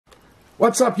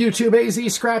What's up, YouTube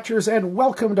AZ Scratchers, and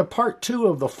welcome to part 2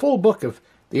 of the full book of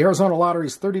the Arizona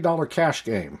Lottery's $30 cash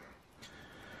game.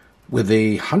 With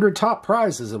the 100 top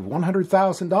prizes of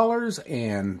 $100,000,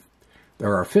 and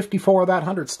there are 54 of that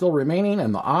 100 still remaining,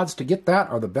 and the odds to get that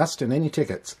are the best in any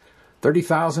tickets.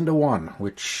 30,000 to 1,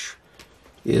 which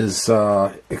is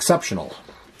exceptional.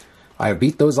 I have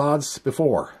beat those odds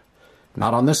before.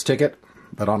 Not on this ticket,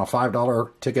 but on a $5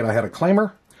 ticket I had a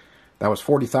claimer. That was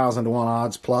 40,000 to 1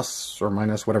 odds, plus or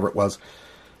minus, whatever it was.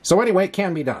 So anyway, it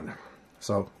can be done.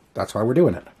 So that's why we're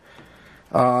doing it.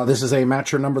 This is a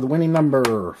match your number, the winning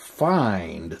number.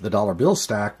 Find the dollar bill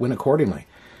stack, win accordingly.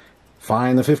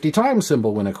 Find the 50 times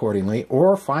symbol, win accordingly.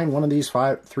 Or find one of these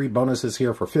three bonuses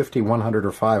here for 50, 100,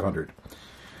 or 500.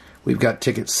 We've got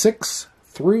tickets 6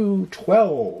 through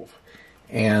 12.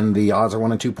 And the odds are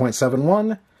 1 and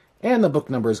 2.71. And the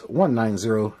book number is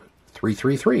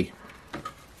 190333.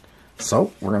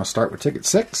 So, we're going to start with ticket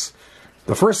 6.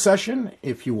 The first session,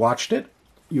 if you watched it,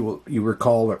 you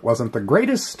recall it wasn't the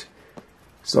greatest.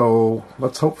 So,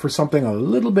 let's hope for something a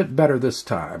little bit better this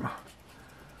time.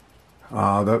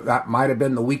 That might have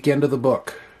been the weekend of the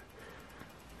book.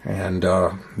 And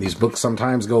these books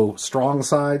sometimes go strong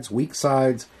sides, weak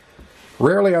sides.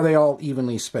 Rarely are they all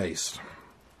evenly spaced.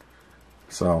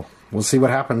 So, we'll see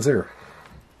what happens here.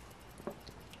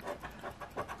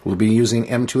 We'll be using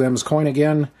M2M's coin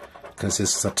again, because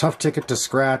this is a tough ticket to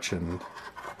scratch, and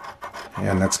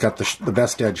that's got the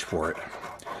best edge for it.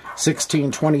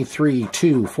 16, 23,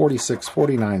 2, 46,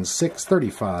 49, 6,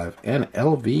 35, and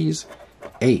LV's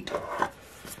 8.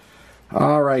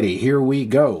 Alrighty, here we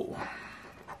go.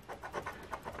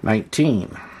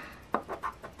 19,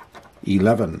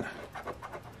 11,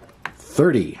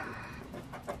 30,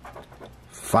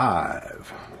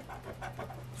 5,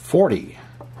 40,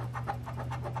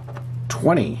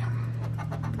 20,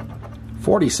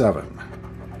 47,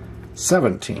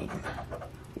 17,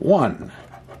 1,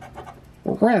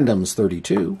 randoms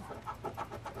 32,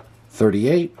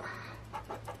 38,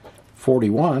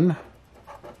 41,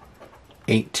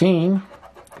 18,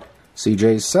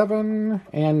 CJ's 7,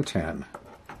 and 10,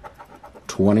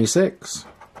 26,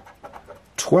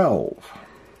 12,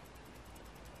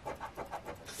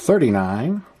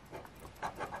 39,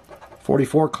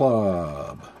 44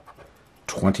 club,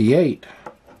 28,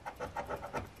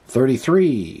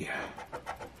 33,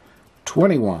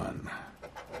 21,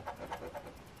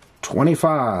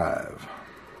 25,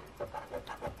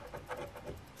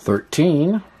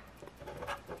 13,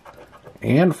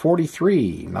 and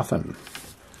 43. Nothing.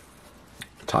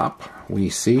 Top, we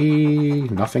see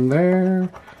nothing there,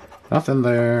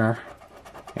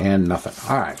 and nothing.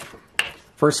 Alright.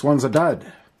 First one's a dud.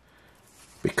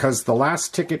 Because the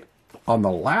last ticket on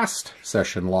the last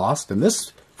session lost, and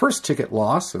this first ticket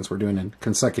lost, since we're doing in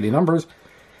consecutive numbers,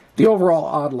 the overall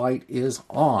odd light is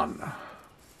on.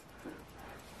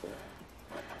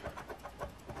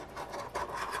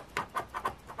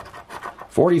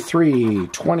 $43,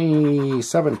 $20,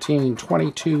 $17,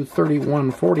 $22,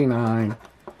 $31, $49,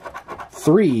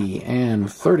 $3, and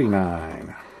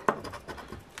 $39.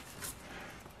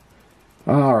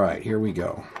 Alright, here we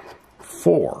go.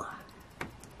 $4,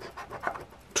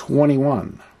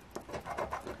 $21,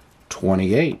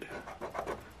 $28,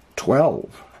 $12,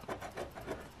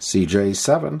 CJ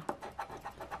 7,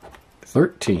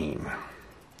 $13,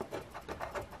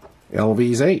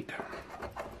 LV's 8,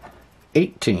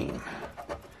 $18,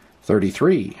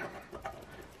 $33,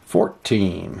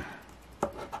 $14,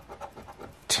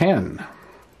 $10,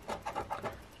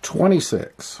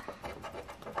 $26,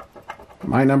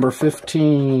 my number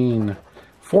 15,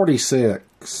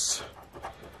 $46,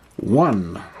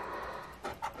 $1,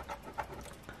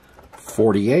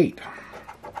 $48,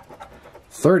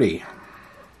 $30,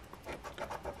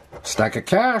 stack of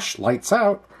cash, lights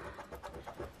out,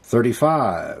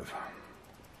 $35,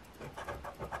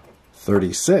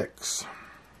 $36,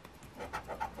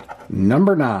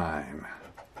 number 9,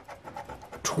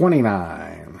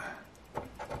 $29,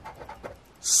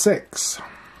 $6,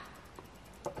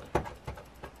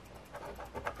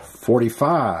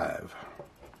 $45,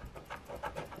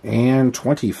 and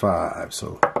 $25.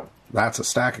 So that's a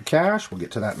stack of cash. We'll get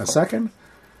to that in a second.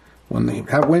 When they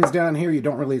have wins down here, you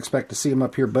don't really expect to see them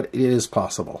up here, but it is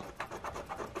possible.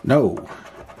 No,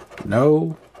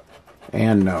 no,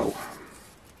 and no.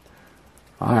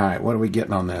 Alright, what are we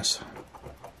getting on this?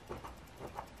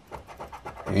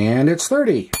 And it's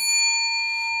 30.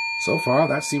 So far,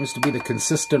 that seems to be the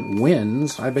consistent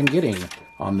wins I've been getting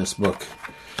on this book.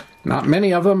 Not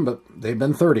many of them, but they've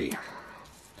been 30.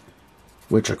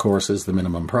 Which, of course, is the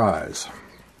minimum prize.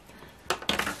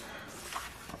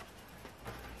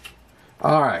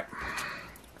 Alright.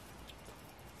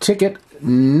 Ticket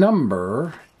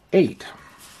number 8.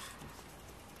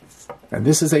 And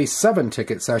this is a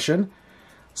 7-ticket session,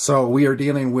 so we are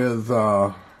dealing with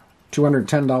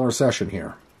 $210 session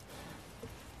here.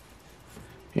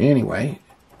 Anyway,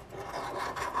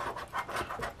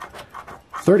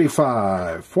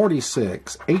 35,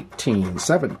 46, 18,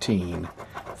 17,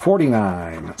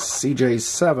 49, CJ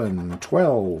 7,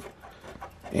 12,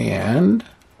 and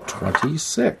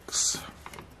 26.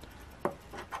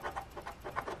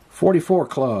 44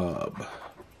 Club,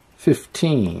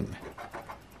 15,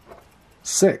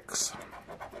 6,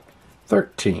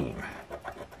 13,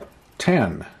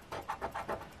 10,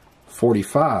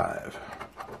 45,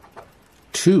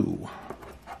 2,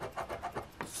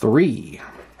 3,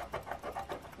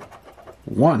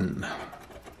 1,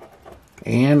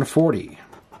 and 40,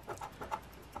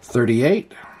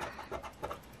 38,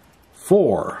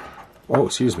 4, oh,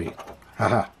 excuse me,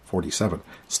 haha, 47,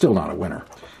 still not a winner,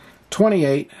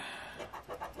 28,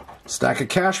 stack of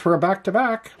cash for a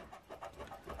back-to-back,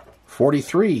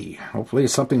 43, hopefully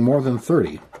it's something more than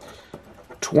 30,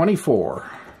 24,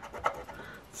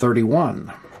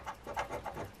 31,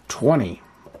 20,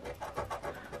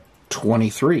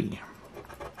 23,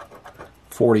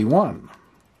 41,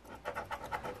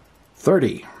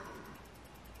 30,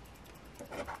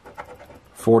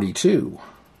 42,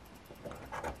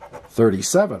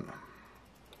 37,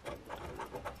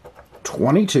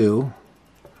 22,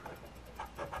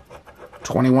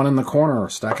 21 in the corner,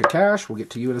 stack of cash. We'll get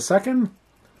to you in a second.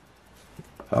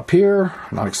 Up here,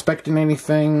 not expecting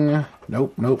anything.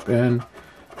 Nope, nope, and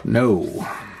no.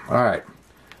 All right.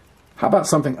 How about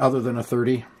something other than a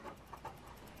 30?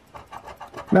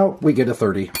 No, we get a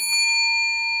 30.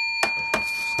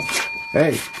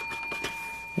 Hey,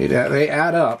 they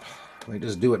add up. They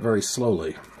just do it very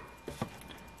slowly.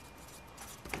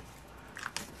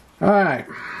 All right.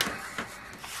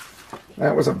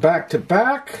 That was a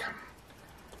back-to-back.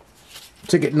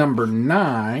 Ticket number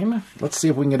 9. Let's see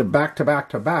if we can get a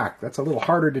back-to-back-to-back. That's a little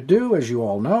harder to do, as you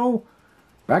all know.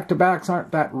 Back-to-backs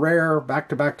aren't that rare.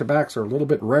 Back-to-back-to-backs are a little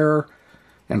bit rarer.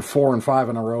 And 4 and 5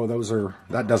 in a row,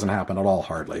 that doesn't happen at all,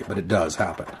 hardly, but it does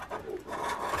happen.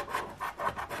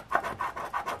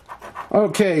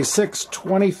 Okay, 6,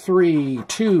 23,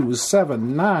 2,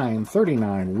 7, 9,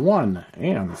 39, 1,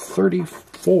 and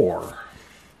 34.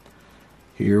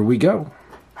 Here we go.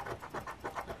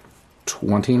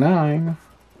 29,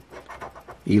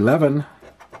 11,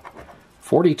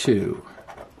 42,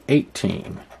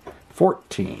 18,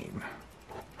 14,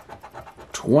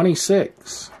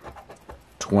 26,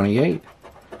 28,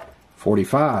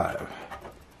 45,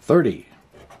 30,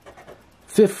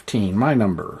 15, my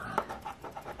number,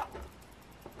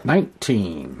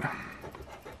 19,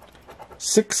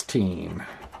 16,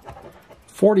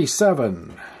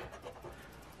 47,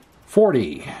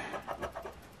 40,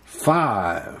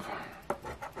 5,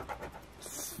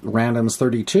 randoms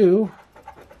 32,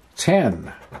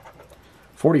 10,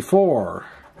 44,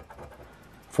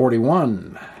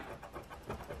 41,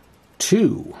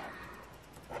 2,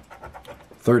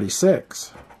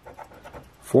 36,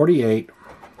 48,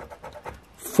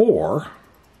 4,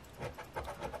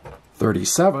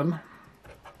 37,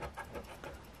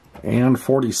 and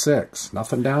 46.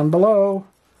 Nothing down below.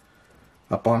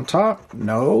 Up on top,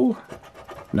 no,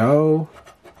 no,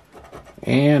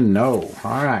 and no.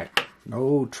 All right.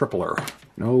 No tripler.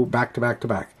 No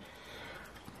back-to-back-to-back.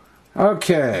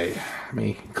 Okay. Let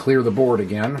me clear the board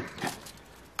again.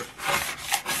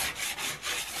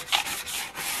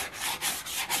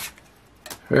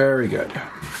 Very good.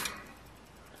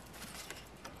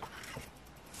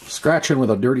 Scratching with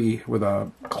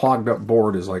a clogged up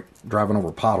board is like driving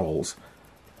over potholes.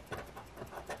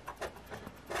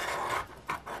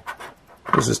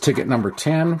 This is ticket number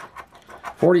 10.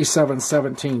 47,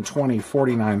 17, 20,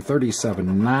 49,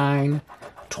 37, 9,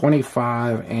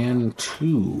 25, and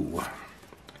 2.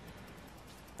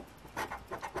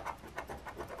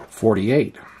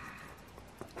 48.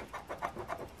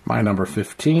 My number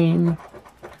 15.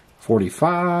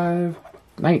 45,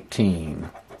 19,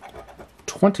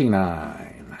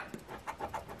 29,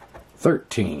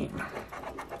 13,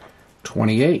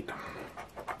 28,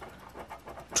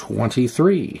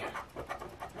 23,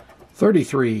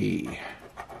 33,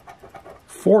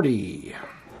 40,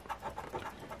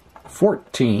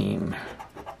 14,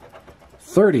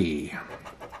 30,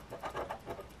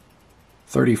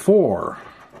 34,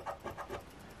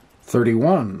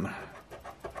 31,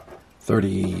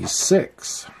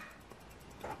 36,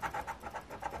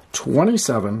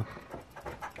 27,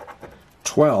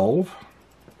 12,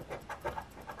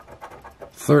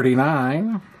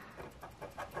 39,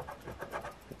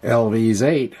 LV's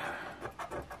 8,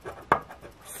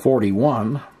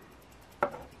 41,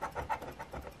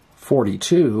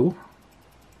 42,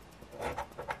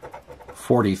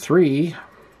 43,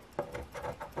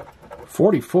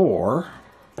 44,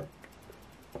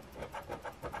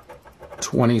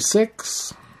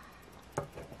 26,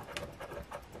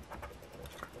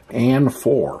 and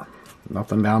 4.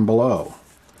 Nothing down below.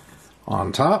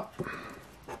 On top,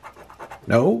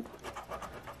 no,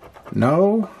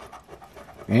 no,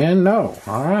 and no.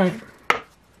 All right.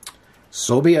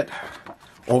 So be it.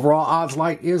 Overall odds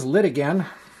light is lit again.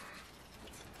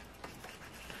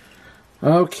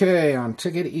 Okay, on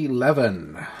ticket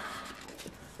 11.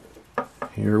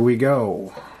 Here we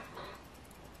go.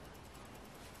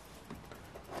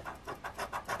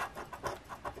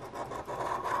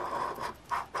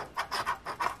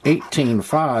 $18, $5,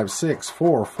 $6,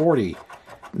 $4, $40,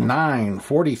 $9,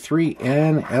 $43,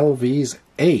 and LV's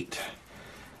 8.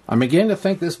 I'm beginning to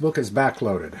think this book is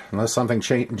backloaded, unless something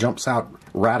jumps out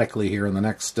radically here in the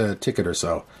next ticket or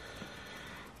so.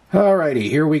 Alrighty,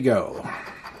 here we go.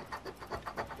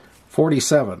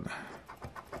 47,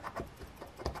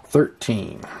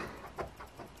 13,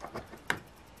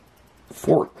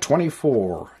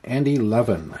 24, and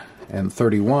 11, and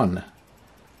 31. A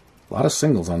lot of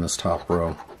singles on this top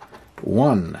row.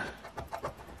 1,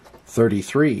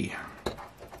 33,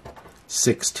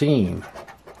 16,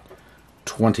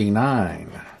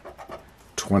 29,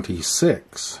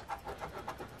 26,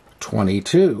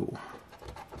 22,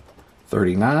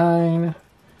 39,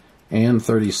 and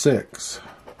 36,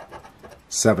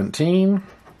 17,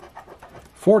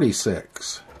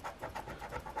 46,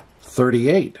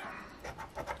 38,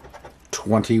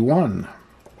 21,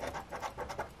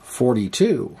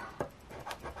 42,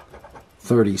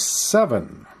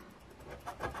 37,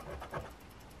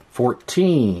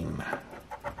 14,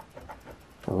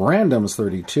 randoms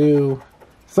 32,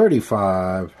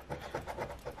 35,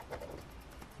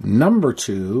 number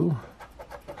 2,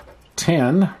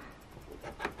 10,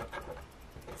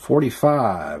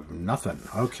 45, nothing.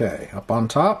 Okay, up on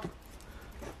top.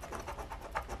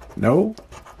 No,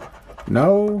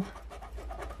 no,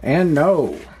 and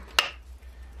no.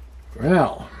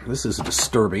 Well, this is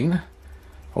disturbing.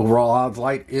 Overall odds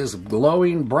light is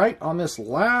glowing bright on this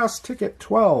last ticket,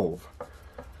 12.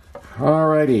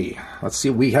 Alrighty, let's see.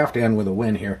 We have to end with a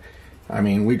win here. I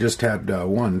mean, we just had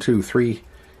 1, 2, 3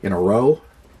 in a row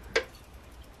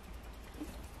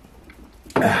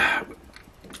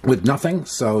with nothing.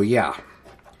 So yeah,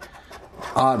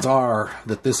 odds are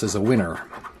that this is a winner.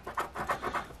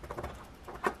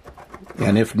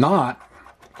 And if not,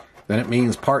 then it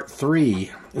means part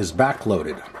 3 is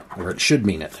backloaded, or it should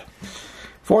mean it.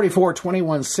 44,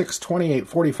 21, 6, 28,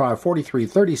 45, 43,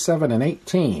 37, and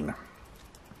 18.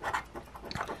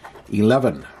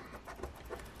 11,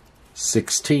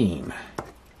 16,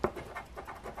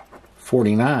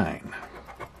 49,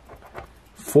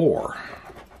 4,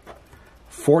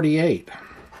 48,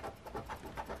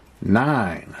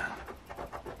 9,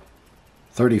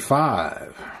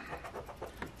 35,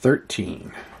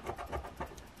 13,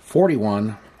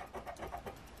 41,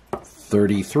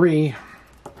 33,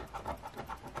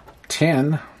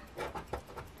 10,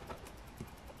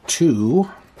 2,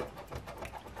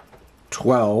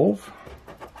 12,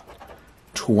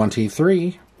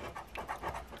 23,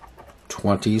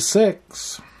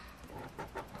 26,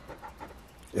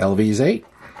 LV's 8,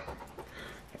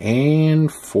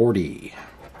 and 40,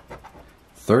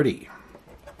 30,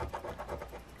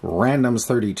 randoms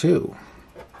 32,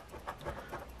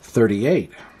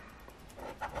 38,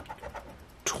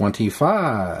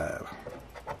 25,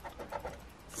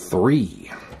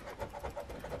 3,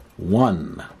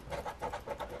 1,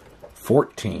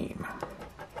 14,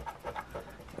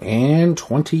 and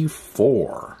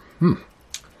 24.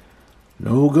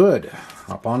 No good.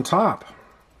 Up on top.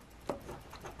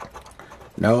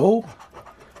 No,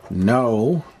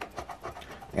 no,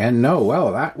 and no.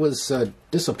 Well, that was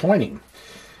disappointing.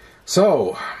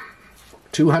 So,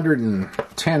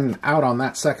 210 out on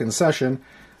that second session,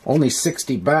 only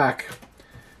 60 back.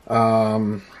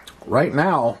 Right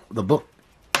now, the book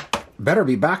better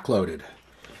be backloaded.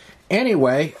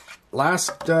 Anyway,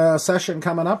 last session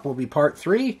coming up will be part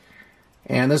 3,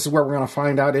 and this is where we're going to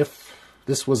find out if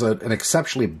this was an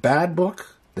exceptionally bad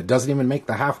book that doesn't even make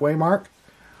the halfway mark,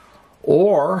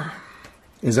 or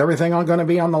is everything going to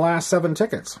be on the last 7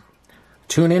 tickets?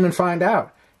 Tune in and find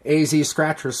out. AZ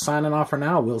Scratchers signing off for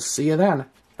now. We'll see you then.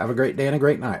 Have a great day and a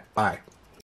great night. Bye.